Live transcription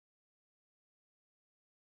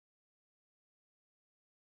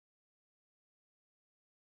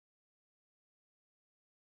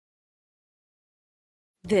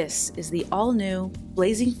This is the all-new,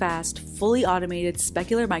 blazing fast, fully automated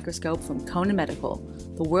specular microscope from Conan Medical,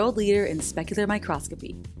 the world leader in specular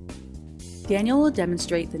microscopy. Daniel will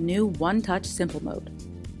demonstrate the new one-touch simple mode.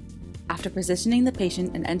 After positioning the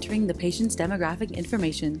patient and entering the patient's demographic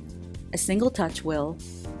information, a single touch will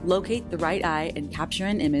locate the right eye and capture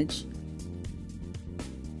an image,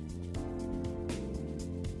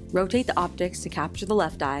 rotate the optics to capture the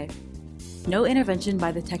left eye. No intervention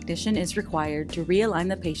by the technician is required to realign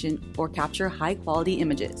the patient or capture high-quality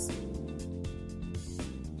images.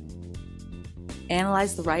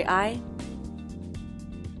 Analyze the right eye,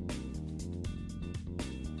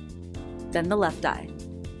 then the left eye.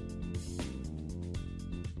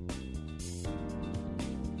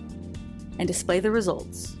 And display the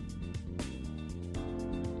results.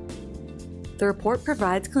 The report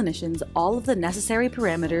provides clinicians all of the necessary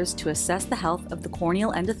parameters to assess the health of the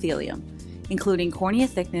corneal endothelium, including cornea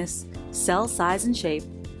thickness, cell size and shape,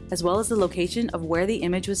 as well as the location of where the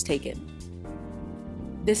image was taken.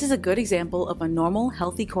 This is a good example of a normal,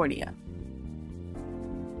 healthy cornea.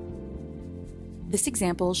 This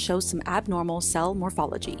example shows some abnormal cell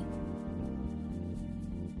morphology.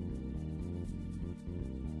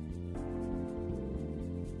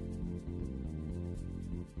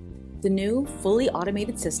 The new, fully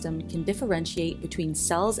automated system can differentiate between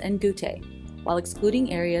cells and guttae, while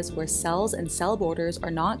excluding areas where cells and cell borders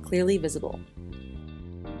are not clearly visible.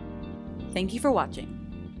 Thank you for watching.